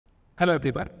Hello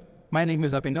everyone, my name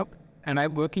is Abhinav and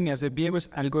I'm working as a behaviour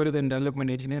algorithm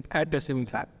development engineer at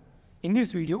Decibels Lab. In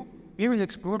this video, we will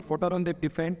explore what are all the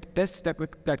different tests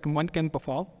that one can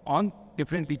perform on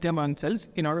different lithium-ion cells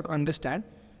in order to understand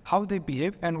how they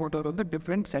behave and what are all the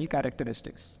different cell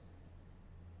characteristics.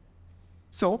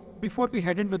 So, before we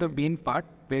head into the main part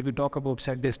where we talk about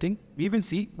cell testing, we will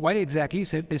see why exactly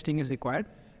cell testing is required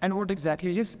and what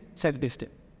exactly is cell testing.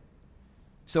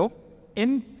 So,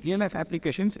 in real-life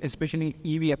applications, especially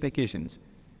EV applications,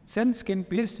 cells can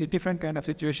face different kind of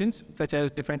situations such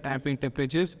as different ambient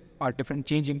temperatures or different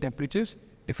changing temperatures,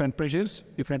 different pressures,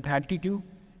 different altitude,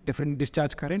 different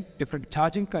discharge current, different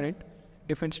charging current,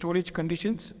 different storage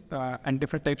conditions, and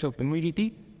different types of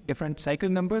humidity, different cycle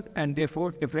number, and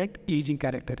therefore different aging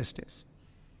characteristics.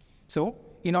 So,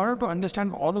 in order to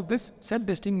understand all of this, cell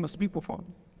testing must be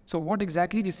performed. So what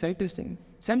exactly is cell testing?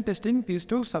 Cell testing is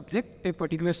to subject a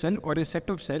particular cell or a set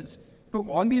of cells to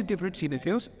all these different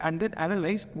scenarios and then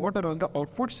analyze what are all the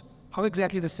outputs, how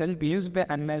exactly the cell behaves by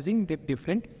analyzing the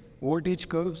different voltage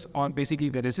curves or basically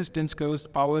the resistance curves,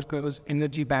 power curves,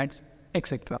 energy bands,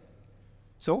 etc.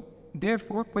 So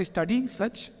therefore, by studying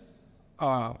such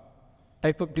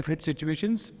type of different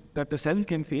situations that the cell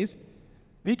can face,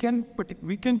 we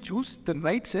can choose the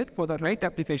right set for the right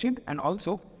application, and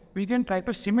also we can try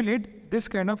to simulate this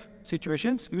kind of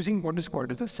situations using what is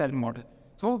called as a cell model.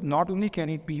 So not only can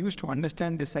it be used to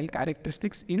understand the cell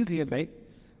characteristics in real life,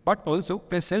 but also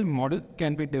a cell model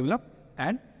can be developed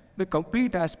and the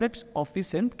complete aspects of the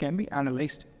cell can be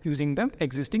analyzed using the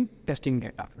existing testing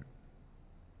data.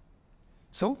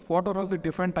 So what are all the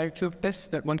different types of tests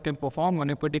that one can perform on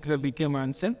a particular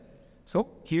lithium-ion cell? So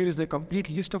here is a complete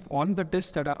list of all the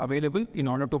tests that are available in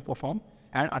order to perform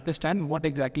and understand what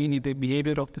exactly is the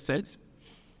behavior of the cells.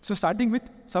 So starting with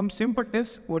some simple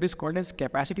tests, what is called as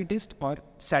capacity test or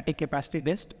static capacity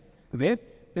test, where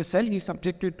the cell is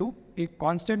subjected to a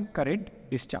constant current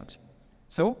discharge.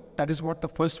 So that is what the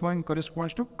first one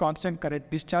corresponds to, constant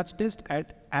current discharge test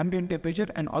at ambient temperature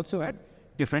and also at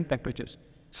different temperatures.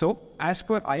 So as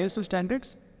per ISO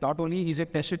standards, not only is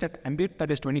it tested at ambient,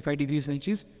 that is 25 degrees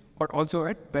Celsius, but also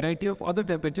at variety of other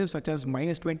temperatures such as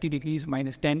 -20 degrees,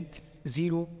 -10,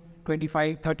 0,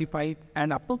 25, 35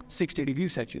 and up to 60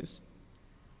 degrees Celsius.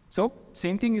 So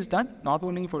same thing is done not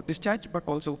only for discharge but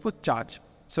also for charge.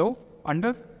 So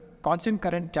under constant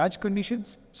current charge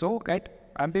conditions, so at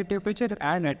ambient temperature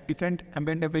and at different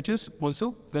ambient temperatures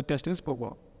also the test is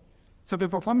performed. So by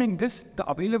performing this, the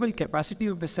available capacity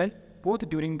of the cell both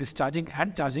during discharging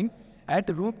and charging at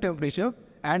room temperature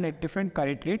and at different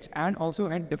current rates and also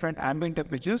at different ambient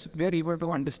temperatures, we are able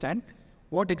to understand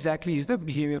what exactly is the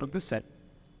behavior of the cell.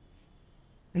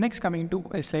 Next, coming to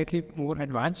a slightly more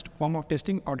advanced form of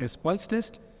testing, or is pulse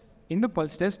test. In the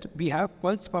pulse test, we have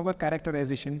pulse power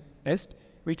characterization test,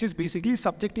 which is basically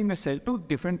subjecting the cell to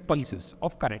different pulses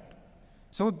of current.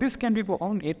 So this can be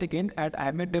performed yet again at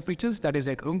ambient temperatures, that is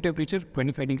at room temperature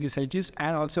 25 degrees Celsius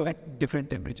and also at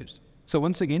different temperatures. So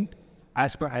once again,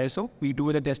 as per ISO, we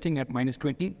do the testing at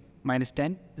 -20,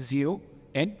 -10, 0,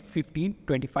 and 15,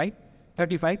 25,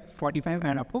 35, 45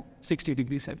 and up to 60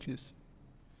 degrees Celsius.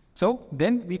 So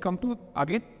then we come to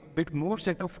again a bit more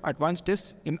set of advanced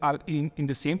tests in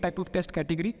the same type of test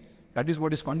category. That is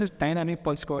what is called as dynamic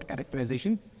pulse power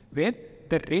characterization, where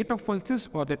the rate of pulses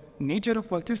or the nature of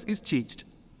pulses is changed.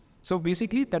 So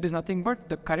basically that is nothing but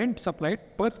the current supplied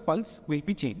per pulse will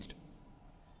be changed.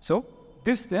 So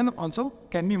this then also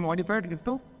can be modified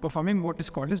into performing what is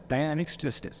called as dynamic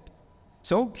stress test.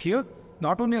 So here,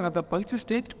 not only are the pulses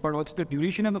changed, but also the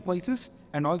duration of the pulses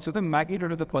and also the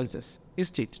magnitude of the pulses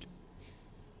is changed.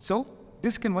 So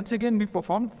this can once again be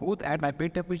performed both at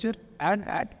ambient temperature and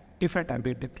at different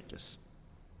ambient temperatures.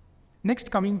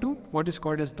 Next, coming to what is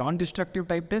called as non-destructive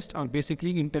type tests, or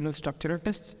basically internal structural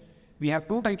tests. We have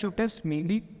two types of tests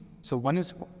mainly. So one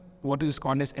is what is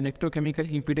called as electrochemical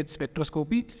impedance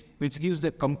spectroscopy, which gives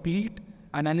the complete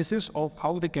analysis of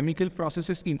how the chemical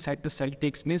processes inside the cell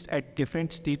takes place at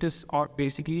different status or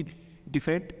basically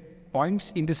different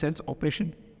points in the cell's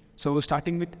operation. So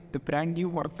starting with the brand new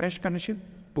or fresh condition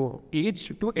to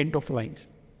age to end of life.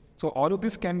 So all of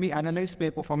this can be analyzed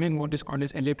by performing what is called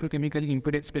as electrochemical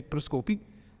impedance spectroscopy,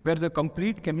 where the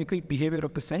complete chemical behavior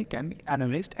of the cell can be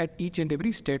analyzed at each and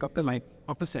every state of the life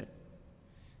of the cell.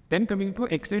 Then coming to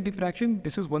X-ray diffraction,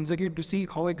 this is once again to see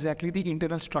how exactly the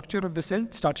internal structure of the cell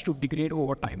starts to degrade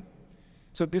over time.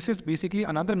 So this is basically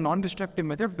another non-destructive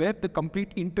method where the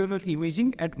complete internal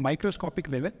imaging at microscopic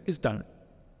level is done.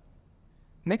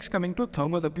 Next, coming to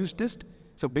thermal abuse test.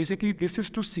 So basically this is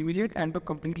to simulate and to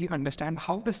completely understand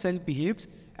how the cell behaves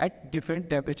at different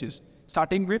temperatures.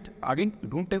 starting with, again,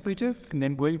 room temperature, and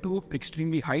then going to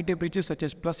extremely high temperatures such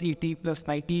as plus 80, plus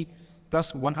 90,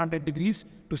 plus 100 degrees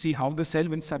to see how the cell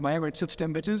will survive at such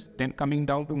temperatures, then coming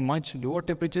down to much lower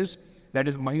temperatures, that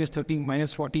is minus 30,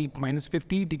 minus 40, minus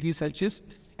 50 degrees Celsius,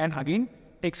 and again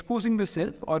exposing the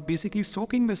cell or basically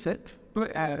soaking the cell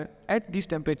to, at these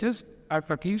temperatures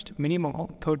at least minimum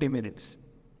of 30 minutes.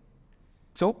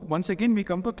 So once again we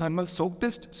come to thermal soak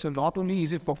test. So not only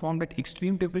is it performed at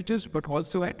extreme temperatures but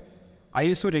also at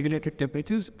ISO regulated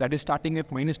temperatures, that is starting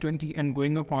at minus 20 and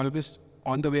going up all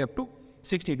the way up to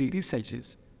 60 degrees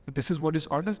Celsius. So this is what is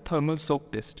called as thermal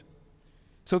soak test.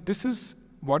 So this is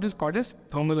what is called as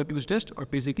thermal abuse test, or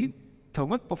basically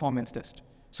thermal performance test.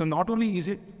 So not only is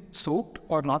it soaked,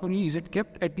 or not only is it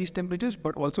kept at these temperatures,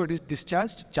 but also it is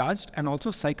discharged, charged, and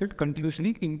also cycled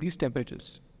continuously in these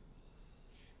temperatures.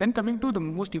 Then coming to the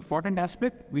most important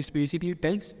aspect, which basically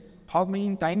tells how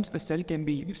many times a cell can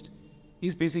be used,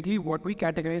 is basically what we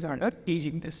categorize under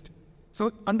aging test.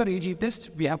 So under aging test,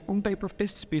 we have two types of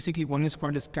tests. Basically, one is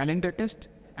called as calendar test,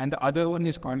 and the other one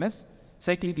is called as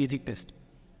cyclic aging test.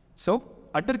 So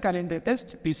under calendar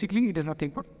test, basically it is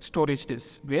nothing but storage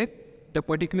test, where the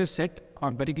particular set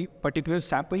or particular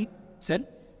sample cell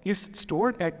is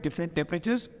stored at different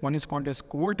temperatures. One is called as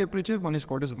cold temperature, one is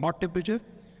called as hot temperature,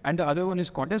 and the other one is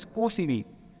called as OCV.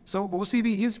 So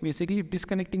OCV is basically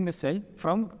disconnecting the cell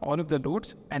from all of the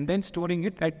loads and then storing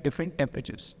it at different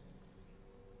temperatures.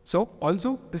 So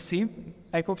also the same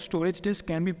type of storage test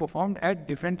can be performed at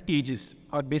different ages,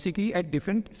 or basically at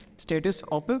different status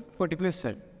of a particular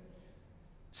cell.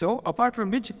 So apart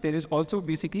from which, there is also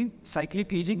basically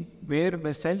cyclic aging, where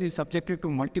the cell is subjected to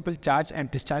multiple charge and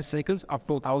discharge cycles up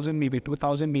to 1000, maybe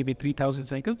 2000, maybe 3000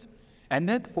 cycles. And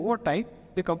then over time,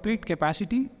 the complete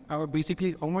capacity, or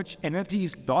basically how much energy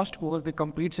is lost over the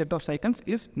complete set of cycles,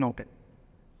 is noted.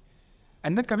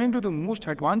 And then coming to the most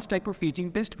advanced type of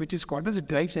aging test, which is called as a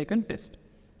drive cycle test.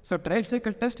 So drive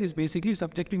cycle test is basically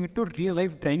subjecting it to real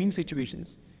life driving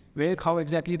situations, where how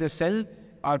exactly the cell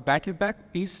or battery pack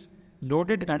is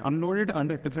loaded and unloaded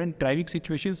under different driving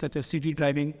situations such as city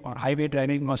driving or highway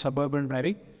driving or suburban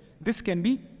driving. This can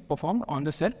be performed on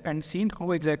the cell and seen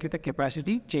how exactly the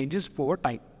capacity changes over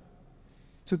time.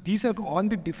 So these are all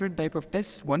the different type of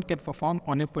tests one can perform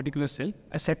on a particular cell,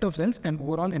 a set of cells, and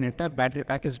overall an entire battery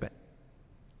pack as well.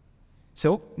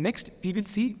 So next we will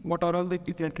see what are all the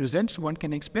different results one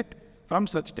can expect from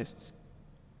such tests.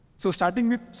 So starting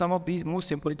with some of these most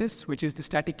simple tests, which is the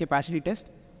static capacity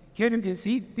test. Here you can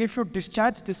see if you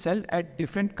discharge the cell at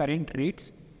different current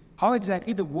rates, how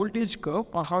exactly the voltage curve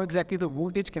or how exactly the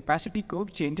voltage capacity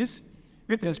curve changes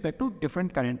with respect to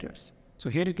different current rates. So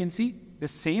here you can see the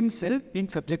same cell being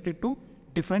subjected to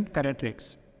different current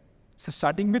rates. So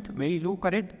starting with very low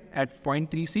current at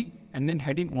 0.3 C and then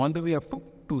heading all the way up to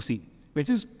 2 C, which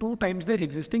is 2 times the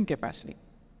existing capacity.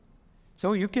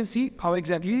 So you can see how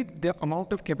exactly the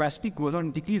amount of capacity goes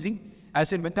on decreasing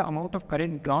as in when the amount of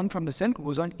current drawn from the cell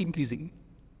goes on increasing.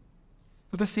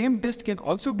 So the same test can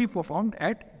also be performed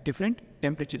at different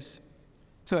temperatures.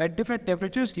 So at different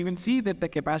temperatures, you will see that the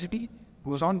capacity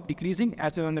goes on decreasing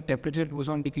as when the temperature goes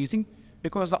on decreasing,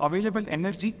 because the available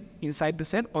energy inside the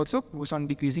cell also goes on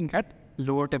decreasing at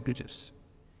lower temperatures.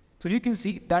 So you can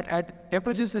see that at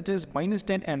temperatures such as minus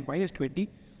 10 and minus 20,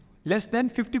 less than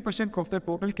 50% of the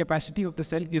total capacity of the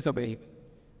cell is available.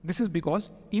 This is because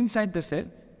inside the cell,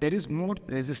 there is more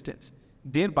resistance,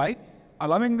 thereby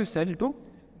allowing the cell to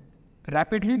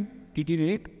rapidly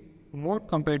deteriorate more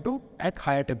compared to at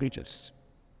higher temperatures.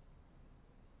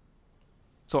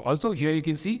 So also here you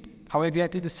can see how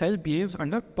exactly the cell behaves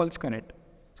under pulse current.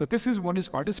 So this is what is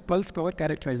called as pulse power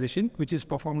characterization, which is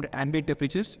performed at ambient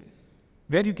temperatures,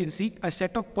 where you can see a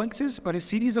set of pulses or a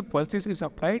series of pulses is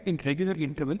applied in regular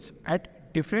intervals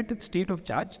at different state of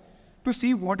charge to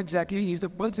see what exactly is the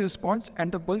pulse response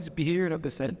and the pulse behavior of the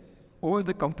cell over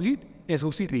the complete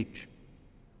SOC range.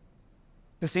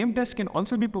 The same test can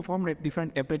also be performed at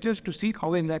different temperatures to see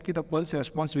how exactly the pulse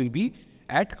response will be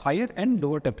at higher and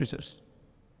lower temperatures.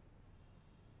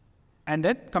 And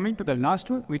then coming to the last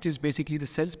one, which is basically the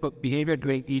cell's behavior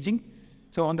during aging.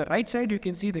 So on the right side, you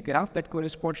can see the graph that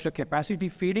corresponds to capacity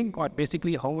fading, or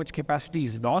basically how much capacity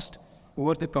is lost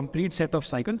over the complete set of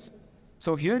cycles.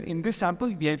 So here in this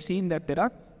sample, we have seen that there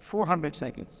are 400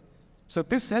 cycles. So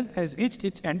this cell has reached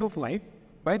its end of life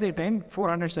by the time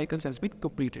 400 cycles has been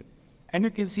completed. And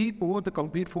you can see over the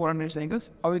complete 400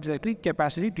 cycles how exactly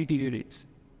capacity deteriorates.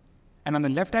 And on the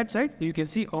left hand side, you can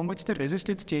see how much the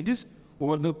resistance changes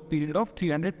over the period of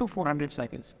 300 to 400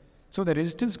 cycles. So the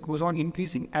resistance goes on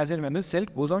increasing as and when the cell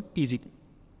goes on aging.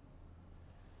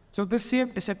 So this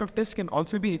same set of tests can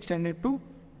also be extended to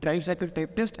drive cycle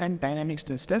type test and dynamic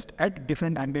stress test at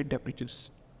different ambient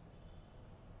temperatures.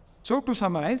 So to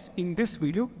summarize, in this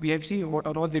video, we have seen what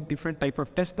are all the different type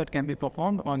of tests that can be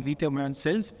performed on lithium-ion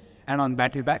cells and on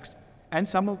battery packs, and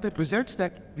some of the results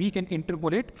that we can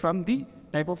interpolate from the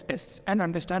type of tests and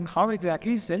understand how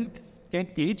exactly cell can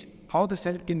gauge how the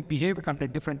cell can behave under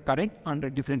different current, under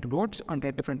different loads,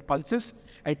 under different pulses,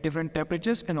 at different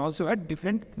temperatures, and also at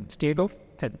different state of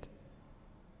health.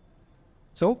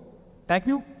 So, thank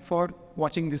you for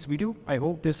watching this video. I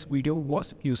hope this video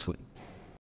was useful.